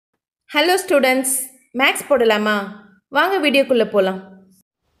Hello students, Max போடலாமா? வாங்க வீடியோக்குள்ள போலாம்.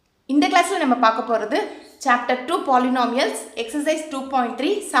 இந்த கிளாஸ்ல நம்ம பார்க்க போறது chapter 2 Polynomials, exercise 2.3,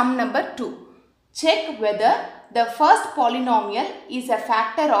 sum number 2. Check whether the first polynomial is a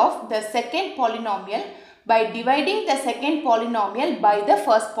factor of the second polynomial by dividing the second polynomial by the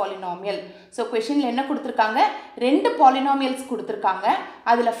first polynomial. So questionல என்ன கொடுத்திருக்காங்க? ரெண்டு polynomials கொடுத்திருக்காங்க.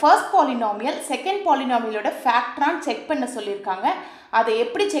 அதுல first polynomial second polynomialோட factorன்னு செக் பண்ண சொல்லிருக்காங்க. அதை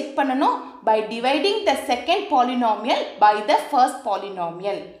எப்படி check பண்ணனும்? By dividing the second polynomial by the first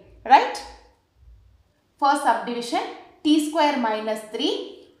polynomial. Right? First subdivision, t square minus 3,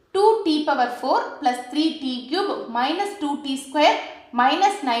 2t power 4 plus 3t cube minus 2t square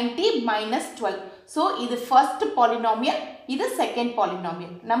minus 90 minus 12. So, இது first polynomial, இது second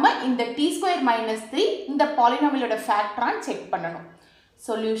polynomial. நம்ம இந்த t square minus 3, இந்த polynomial ஓட factor check பண்ணனும்.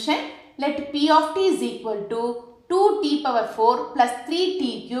 Solution, let p of t is equal to 2t power 4 plus 3t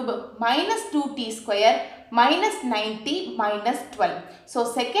cube minus 2t square minus 90 minus 12. So,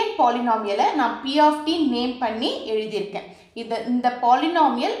 second polynomial நான் p of t name பண்ணி எழுதியிருக்கேன். இந்த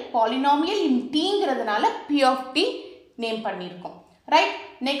polynomial in t ங்கிறதுனால p of t name பண்ணியிருக்கோம். Right?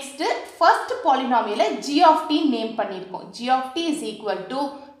 Next, first polynomial g of t name பண்ணியிருக்கோம். g of t is equal to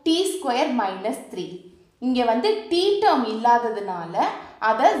t square minus 3. இங்கே வந்து t term இல்லாததுனால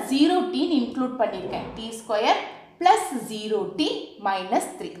அதை 0t include பண்ணியிருக்கேன். t square plus 0t minus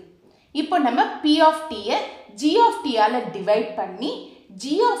 3. இப்போ நம்ம p of t g of t ஆல divide பண்ணி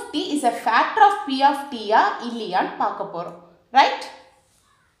g of t is a factor of p of t இல்லையான்னு பார்க்க போறோம். Right?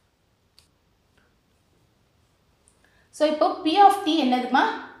 So, இப்போ p of t என்னதுமா?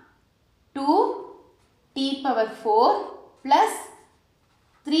 2t power 4 plus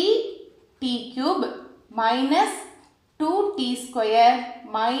 3t cube minus 2t square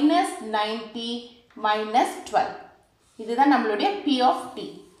minus 90 minus 12. இதுதான் நம்மளுடைய p of t.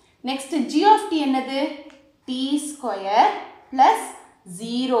 Next, g of t என்னது? t square plus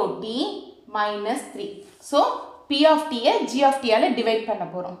 0t minus 3. So, p of t g of t ஆல divide பண்ண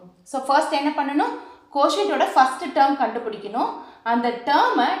போறோம். So, first என்ன பண்ணணும்? quotient ஓட first term கண்டுபிடிக்கணும். அந்த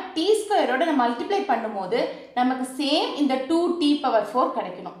term t square ஓட multiply பண்ணும்போது நமக்கு same இந்த 2t power 4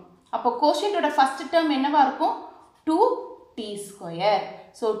 கிடைக்கணும். அப்போ quotient ஓட first term என்னவா இருக்கும்? 2t square.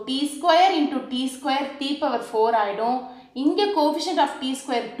 So, t square into t square t power 4 ஆயிடும். இங்க coefficient of t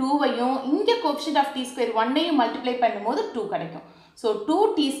square 2 வையும் இங்க coefficient of t square 1 ஐயும் multiply பண்ணும்போது 2 கிடைக்கும். So,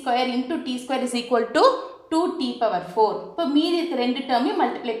 2t square into t square is equal to 2t power 4. இப்போ மீதி இருக்க ரெண்டு டேர்மையும்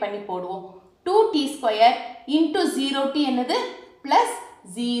multiply பண்ணி போடுவோம். 2t square into 0t என்னது? Plus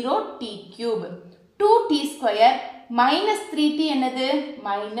 0t cube. 2t square minus 3t என்னது?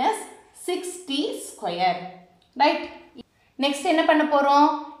 Minus 6t square. Right? Next என்ன பண்ண போறோம்?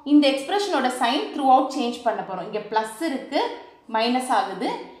 இந்த expression ஓட sign throughout change பண்ண போறோம். இங்க plus இருக்கு, minus ஆகுது.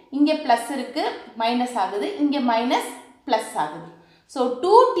 இங்க plus இருக்கு, minus ஆகுது. இங்க minus plus ஆகுது. So,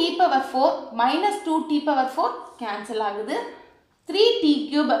 2t power 4 minus 2t power 4 cancel ஆகுது. 3t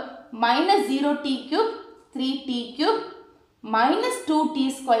cube minus 0t cube, 3t cube minus 2t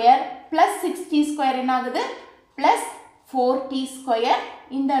square plus 6t square என்ன ஆகுது? Plus 4t square,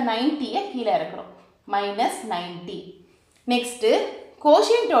 இந்த 90 கீழே இருக்கிறோம். Minus 90. Next,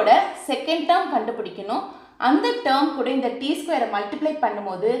 quotient ஓட second term கண்டுபிடிக்கணும். அந்த term கூட இந்த t square multiply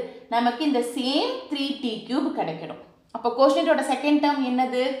பண்ணும்போது நமக்கு இந்த same 3t cube கிடைக்கணும். அப்போ quotient ஓட second term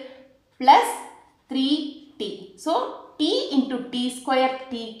என்னது? Plus 3t. So, t into t square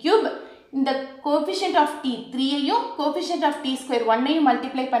t cube, இந்த coefficient of t 3 ஐயும் coefficient of t square 1 ஐயும்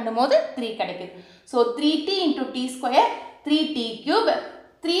multiply பண்ணும்போது 3 கிடைக்குது. So, 3t into t square 3t cube,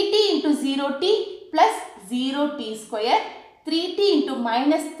 3t into 0t plus 0t square, 3t into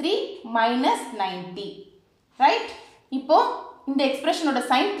minus 3 minus 90. Right? இப்போ இந்த expression ஓட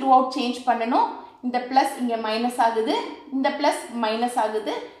sign throughout change பண்ணனும். இந்த plus இங்க minus ஆகுது, இந்த plus minus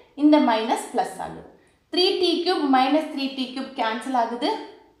ஆகுது, இந்த minus plus ஆகுது. 3t cube minus 3t cube cancel ஆகுது.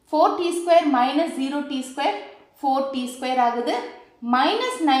 4t square minus 0t square 4t square ஆகுது.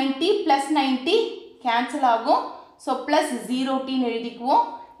 Minus 90 plus 90 cancel ஆகும். So, plus 0t எழுதிக்குவோம்.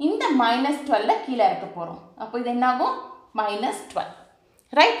 இந்த minus 12 கீழே இருக்க போறோம். அப்போ இது என்ன ஆகும்? Minus 12.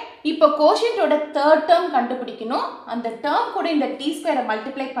 Right? இப்போ quotient ஓட third term கண்டுபிடிக்கணும். அந்த term கூட இந்த t square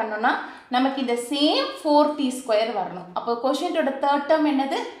multiply பண்ணோம்னா நமக்கு இந்த same 4t square வரணும். அப்போ quotient ஓட third term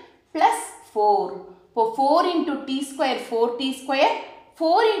என்னது? Plus 4. இப்போ 4 into t square 4t square,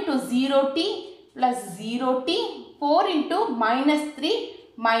 4 into 0t plus 0t, 4 into minus 3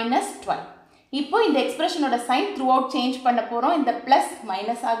 minus 12. இப்போ இந்த expression ஓட sign throughout change பண்ண போறோம். இந்த plus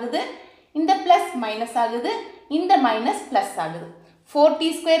minus ஆகுது, இந்த plus minus ஆகுது, இந்த minus plus ஆகுது. 4t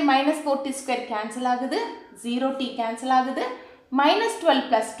square minus 4t square cancel ஆகுது, 0t cancel ஆகுது, minus 12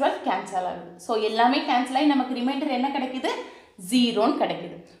 plus 12 cancel ஆகுது. So எல்லாமே cancel ஆகி நமக்கு remainder என்ன கிடைக்குது? 0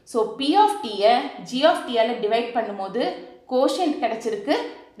 கிடைக்குது. So P of t G of t ஆல divide பண்ணும்போது quotient கிடைச்சிருக்கு,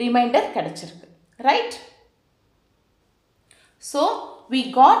 remainder கிடைச்சிருக்கு. Right? So we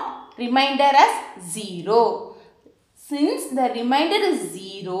got remainder as 0. Since the remainder is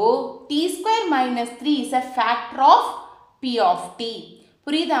 0, t square minus 3 is a factor of P of t.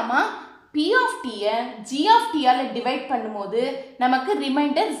 புரியுதாமா? P of t G of t ஆல divide பண்ணும்போது நமக்கு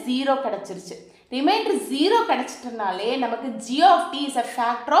remainder 0 கிடைச்சிருச்சு. Remainder 0 கிடைச்சிட்டனாலே நமக்கு G of t is a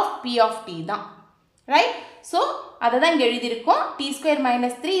factor of P of t தான். Right? So, அததான் இங்க எழுதியிருக்கோம். t square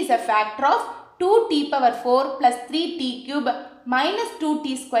minus 3 is a factor of 2t power 4 plus 3t cube minus 2t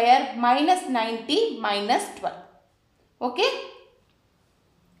square minus 9t minus 12. Okay?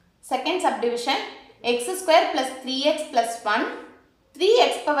 Second subdivision, x square plus 3x plus 1,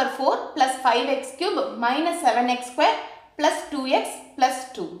 3x power 4 plus 5x cube minus 7x square plus 2x plus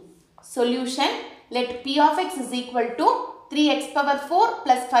 2. Solution, let p of x is equal to 3x power 4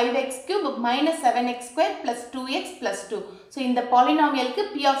 plus 5x cube minus 7x square plus 2x plus 2. So, in the polynomial ku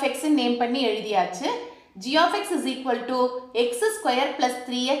p of x name பண்ணி எழுதியாச்சு. G of x is equal to x square plus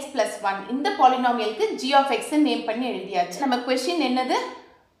 3x plus 1. இந்த polynomial ku G of x name பண்ணி எழுதியாச்சு. நம்ம question என்னது?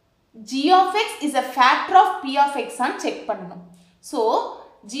 G of x is a factor of p of x on check பண்ணணும். So,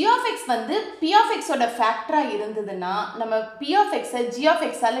 G of x வந்து p of x ஓட factor இருந்ததுன்னா நம்ம p of x G of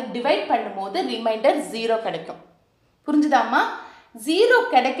x ஆல divide பண்ணும்போது remainder 0 கிடைக்கும். புரிஞ்சுதாமா? 0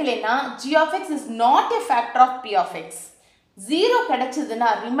 கிடைக்கலைன்னா G of x is not a factor of p of x. 0 கிடைச்சதுன்னா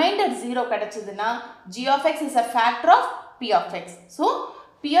remainder 0 கிடைச்சதுன்னா G of x is a factor of p of x. So,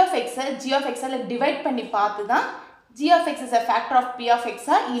 p of x G of x ஆல divide பண்ணி பார்த்து தான் G of x is a factor of p of x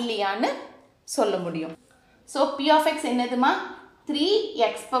இல்லையான்னு சொல்ல முடியும். So, p of x என்னதுமா?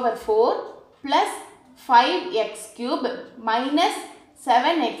 3x power 4 plus 5x cube minus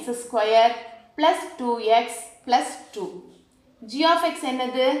 7x square plus 2x plus 2. G of x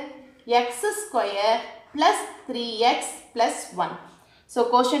என்னது? x square plus 3x plus 1. So,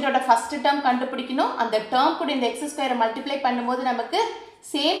 quotient ஓட first term கண்டுபிடிக்கணும். அந்த term கூட இந்த x square multiply பண்ணும்போது நமக்கு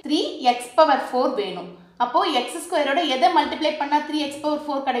same 3x power 4 வேணும். அப்போ x square ஓட எதை multiply பண்ணா 3x power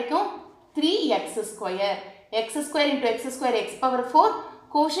 4 கிடைக்கும்? 3x square. x square into x square x power 4.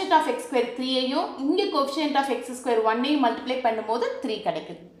 Quotient of x square 3 ஐயும் இங்க quotient of x square 1 ஐயும் multiply பண்ணும்போது 3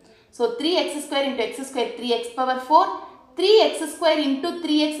 கிடைக்குது. So, 3x square into x square 3x power 4. 3x square into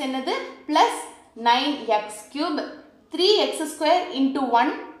 3x என்னது? Plus 9x cube. 3x square into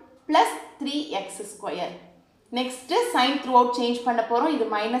 1 plus 3x square. Next, sign throughout change பண்ண போறோம். இது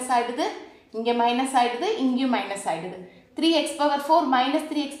minus ஆயிடுது. இங்க minus ஆயிடுது. இங்கேயும் minus ஆயிடுது. 3x power 4 minus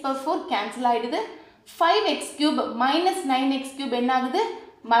 3x power 4 cancel ஆயிடுது. 5x cube minus 9x cube என்ன ஆகுது?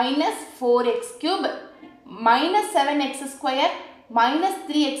 Minus 4x cube minus 7x square minus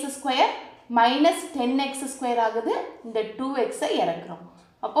 3x square minus 10x square ஆகுது. இந்த 2x இறக்குறோம்.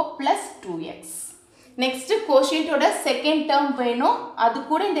 அப்போ plus 2x. Next, quotient ஓட second term வேணும். அது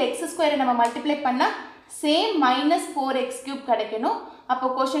கூட இந்த x square நம்ம multiply பண்ணா same minus 4x cube கிடைக்கணும். அப்போ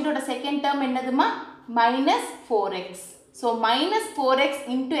quotient ஓட second term என்னதுமா? Minus 4x. So, minus 4x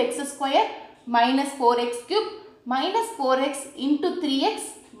into x square minus 4x cube minus 4x into 3x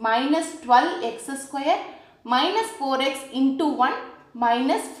minus 12x square minus 4x into 1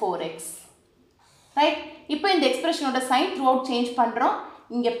 minus 4x. Right? இப்போ இந்த expression ஓட sign throughout change பண்றோம்.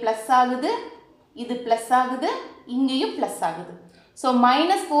 இங்க plus ஆகுது, இது plus ஆகுது, இங்கேயும் plus ஆகுது. So,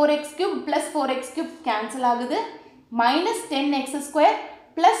 minus 4x cube plus 4x cube cancel ஆகுது. Minus 10x square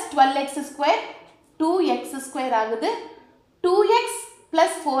plus 12x square 2x square ஆகுது. 2x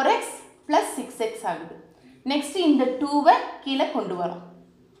plus 4x plus 6x ஆகுது. Next, இந்த 2 கீழே கொண்டு வரோம்.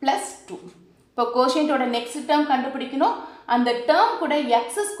 Plus 2. இப்போ quotient ஓட next term கண்டுபிடிக்கணும். அந்த term கூட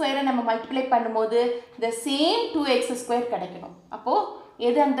x square நம்ம multiply பண்ணும்போது the same 2x square கிடைக்கணும். அப்போ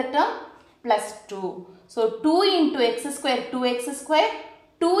எது அந்த term? Plus 2. So, 2 into x square 2x square,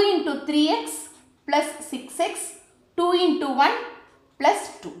 2 into 3x plus 6x, 2 into 1 plus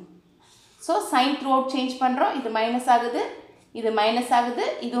 2. So, sign throughout change பண்றோம். இது minus ஆகுது, இது minus ஆகுது,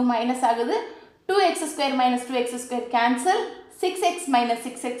 இது minus ஆகுது. 2x square minus 2x square cancel, 6x minus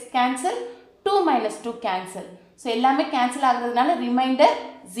 6x cancel, 2 minus 2 cancel. So, எல்லாமே cancel ஆகுறதுனால remainder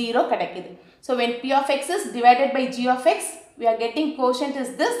 0 கிடைக்குது. So, when p of x is divided by g of x, we are getting quotient is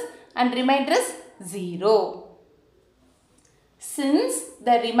this and remainder is 0. Since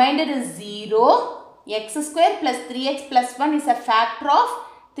the remainder is 0, x square plus 3x plus 1 is a factor of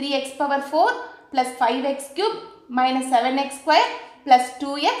 3x power 4 plus 5x cube minus 7x square plus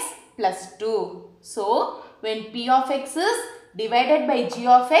 2x plus 2. So, when p of x is divided by g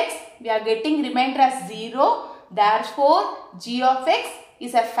of x, we are getting remainder as 0. therefore g of x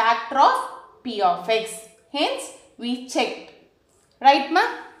is a factor of p of x. Hence, we checked. Right, ma?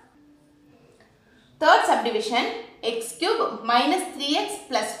 Third subdivision, x cube minus 3x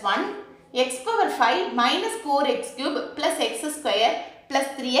plus 1, x power 5 minus 4x cube plus x square plus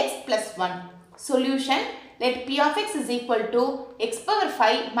 3x plus 1. Solution, let p of x is equal to x power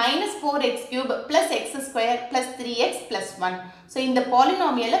 5 minus 4x cube plus x square plus 3x plus 1. So, in the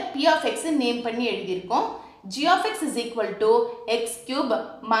polynomial, p of x name பண்ணி எழுதிருக்கோம். g of x is equal to x cube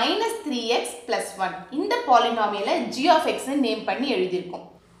minus 3x plus 1. இந்த polynomial, g of x name பண்ணி எழுதிருக்கோம்.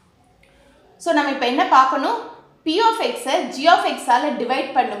 So, நம்ம இப்ப என்ன பார்க்கணும்? p of x g of x ஆல divide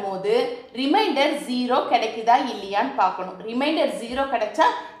பண்ணும்போது remainder 0 கிடைக்குதா இல்லையான்னு பார்க்கணும். remainder 0 கிடைச்சா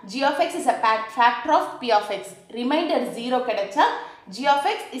g of x is a factor of p of x. remainder 0 கிடைச்சா g of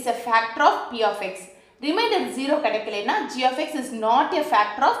x is a factor of p of x. remainder 0 கிடைக்கலைனா g of x is not a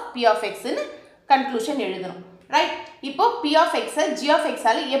factor of p of x ன்னு conclusion எழுதணும். right? இப்போ p of x g of x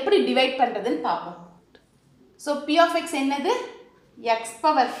ஆல எப்படி divide பண்றதுன்னு பார்ப்போம். so p of x என்னது? x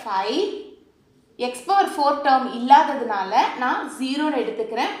power 5 x power 4 term இல்லாததுனால நான் 0 ன்னு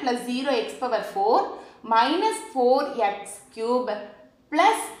எடுத்துக்கிறேன் plus 0 x power 4 minus 4x cube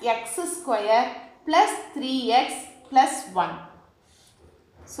plus x square plus 3x plus 1.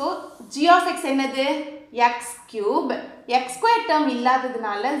 So, g of x என்னது? x cube x square term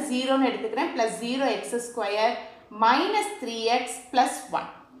இல்லாததுனால 0 ன்னு எடுத்துக்கிறேன் plus 0x square minus 3x plus 1.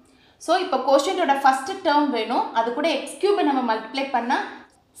 So, இப்போ quotient ஓட first term வேணும். அது கூட x cube நம்ம multiply பண்ணா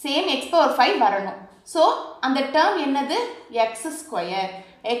same x power 5 வரணும். So, அந்த term என்னது? x square.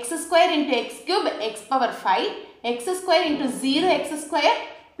 x square into x cube x power 5. x square into 0x square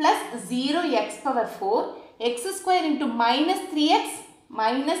plus 0x power 4. x square into minus 3x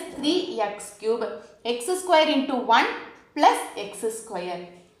minus 3x cube. x square into 1 plus x square.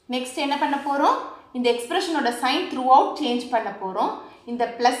 Next என்ன பண்ண போறோம்? இந்த expression ஓட sign throughout change பண்ண போறோம். இந்த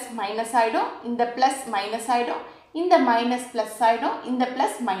plus minus ஆயிடும். இந்த plus minus ஆயிடும். இந்த minus plus ஆயிடும். இந்த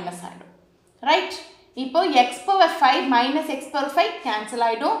plus minus ஆயிடும். Right? இப்போ x power 5 minus x power 5 cancel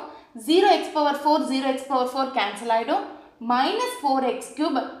ஆயிடும். 0x power 4 0x power 4 cancel ஆயிடும். minus 4x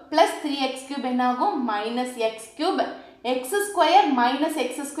cube plus 3x cube என்னாகும்? minus x cube. x square minus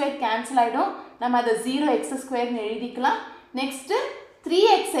x square cancel ஆயிடும். நம்ம அதை 0x square ன்னு எழுதிக்கலாம். next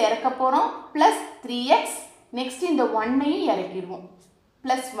 3x இறக்க போறோம் plus 3x. next இந்த 1 ஐயும் இறக்கிடுவோம்.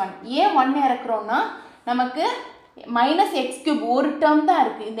 plus 1. ஏன் 1 இறக்குறோம்னா நமக்கு minus x cube ஒரு term தான்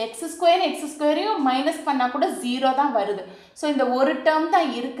இருக்கு. இந்த x square minus பண்ணா கூட 0 தான் வருது. So, இந்த ஒரு term தான்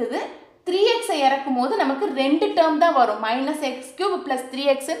இருக்குது. 3x இறக்கும் போது நமக்கு ரெண்டு term தான் வரும். minus x cube plus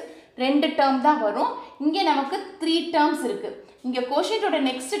 3x ரெண்டு term தான் வரும். இங்கே நமக்கு 3 terms இருக்கு. இங்கே quotient ஓட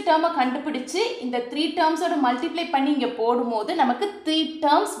next term கண்டுபிடிச்சு இந்த 3 terms ஓட multiply பண்ணி இங்கே போடும்போது நமக்கு 3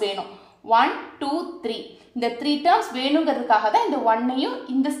 terms வேணும். 1, 2, 3. இந்த 3 terms வேணுங்கிறதுக்காக தான் இந்த 1 ஐயும்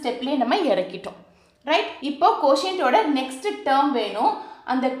இந்த ஸ்டெப்லேயே நம்ம இறக்கிட்டோம். Right? இப்போ quotient ஓட next term வேணும்.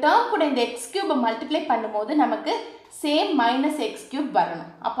 அந்த term கூட இந்த x cube multiply பண்ணும்போது நமக்கு same minus x cube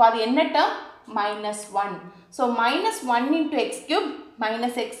வரணும். அப்போ அது என்ன term? minus 1. So, minus 1 into x cube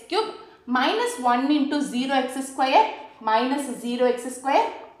minus x cube minus 1 into 0x square minus 0x square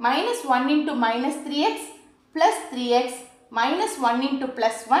minus 1 into minus 3x plus 3x minus 1 into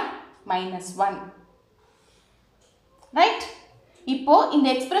plus 1 minus 1. Right? இப்போ இந்த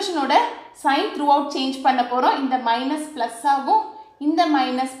expression ஓட sign throughout change பண்ண போறோம். இந்த minus plus ஆகும், இந்த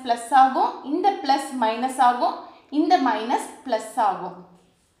minus plus ஆகும், இந்த plus minus ஆகும், இந்த minus plus ஆகும்.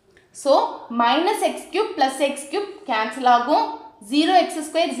 So, minus x cube plus x cube cancel ஆகும், 0x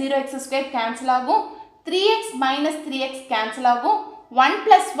square cancel ஆகும், 3x minus 3x cancel ஆகும், 1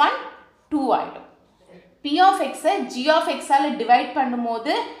 plus 1 2 ஆயிடும். p of x g of x ஆல divide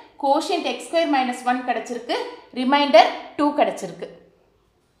பண்ணும்போது quotient x square minus 1 கிடைச்சிருக்கு, remainder 2 கிடைச்சிருக்கு.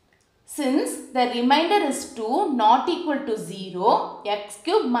 Since the remainder is 2 not equal to 0, x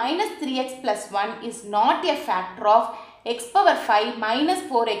cube minus 3x plus 1 is not a factor of x power 5 minus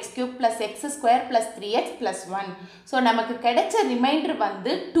 4x cube plus x square plus 3x plus 1. So, நமக்கு கிடைச்ச remainder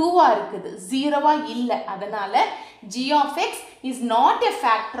வந்து 2 இருக்குது, 0 இல்ல. அதனால g of x is not a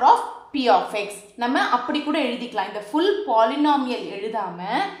factor of p of x. நம்ம அப்படி கூட எழுதிக்கலாம். இந்த full polynomial எழுதாம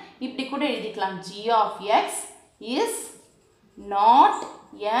இப்படி கூட எழுதிக்கலாம். g of x is not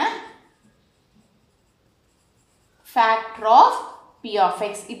a factor of p of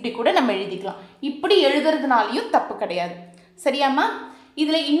x. இப்படி கூட நம்ம எழுதிக்கலாம். இப்படி எழுதுறதுனாலயும் தப்பு கிடையாது. சரியாமா?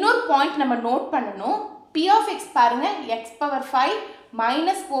 இதுல இன்னொரு பாயிண்ட் நம்ம நோட் பண்ணணும். p of x பாருங்க, x power 5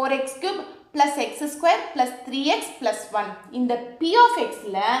 minus 4x cube plus x square plus 3x plus 1. இந்த p of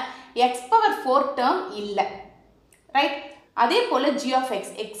xல x power 4 term இல்ல. Right? அதே போல் g of x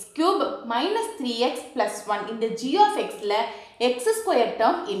x cube minus 3x plus 1 இந்த g of xல x square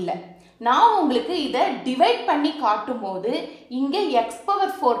term இல்லை. நான் உங்களுக்கு இதை divide பண்ணி காட்டும் போது இங்கே x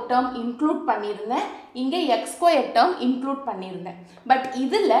பவர் 4 டேர்ம் இன்க்ளூட் பண்ணியிருந்தேன், இங்கே x ஸ்கொயர் டேர்ம் இன்க்ளூட் பண்ணியிருந்தேன். பட்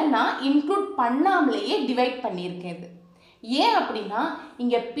இதில் நான் இன்க்ளூட் பண்ணாமலேயே டிவைட் பண்ணியிருக்கேன். இது ஏன் அப்படின்னா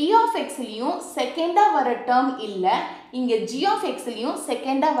இங்கே p of xலையும் செகண்டாக வர டேர்ம் இல்லை, இங்கே g of xலையும்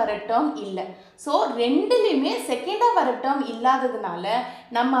செகண்டாக வர டேர்ம் இல்லை. ஸோ ரெண்டுலேயுமே செகண்டாக வர டேர்ம் இல்லாததுனால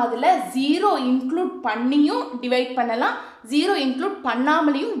நம்ம அதில் 0 இன்க்ளூட் பண்ணியும் டிவைட் பண்ணலாம், 0 இன்க்ளூட்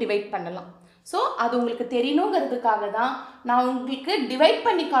பண்ணாமலையும் டிவைட் பண்ணலாம். ஸோ அது உங்களுக்கு தெரியணுங்கிறதுக்காக தான் நான் உங்களுக்கு டிவைட்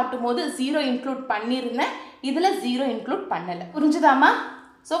பண்ணி காட்டும் போது 0 இன்க்ளூட் பண்ணியிருந்தேன், இதில் 0 இன்க்ளூட் பண்ணலை. புரிஞ்சுதாமா?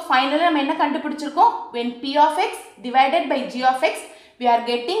 ஸோ ஃபைனலாக நம்ம என்ன கண்டுபிடிச்சிருக்கோம்? when p of x divided by g of x we are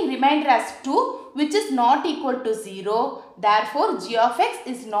getting remainder as 2 which is not equal to 0. Therefore g of x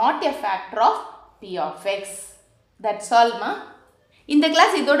is not a factor of p of x. That's all ma. இந்த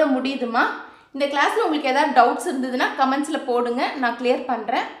class இதோட முடியுதுமா. இந்த கிளாஸில் உங்களுக்கு ஏதாவது doubts இருந்ததுன்னா கமெண்ட்ஸில் போடுங்க, நான் கிளியர்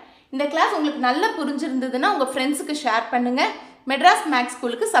பண்ணுறேன். இந்த கிளாஸ் உங்களுக்கு நல்லா புரிஞ்சிருந்ததுன்னா உங்கள் ஃப்ரெண்ட்ஸுக்கு ஷேர் பண்ணுங்கள். மெட்ராஸ் மேக்ஸ்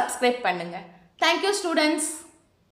ஸ்கூலுக்கு சப்ஸ்கிரைப் பண்ணுங்கள். Thank you students.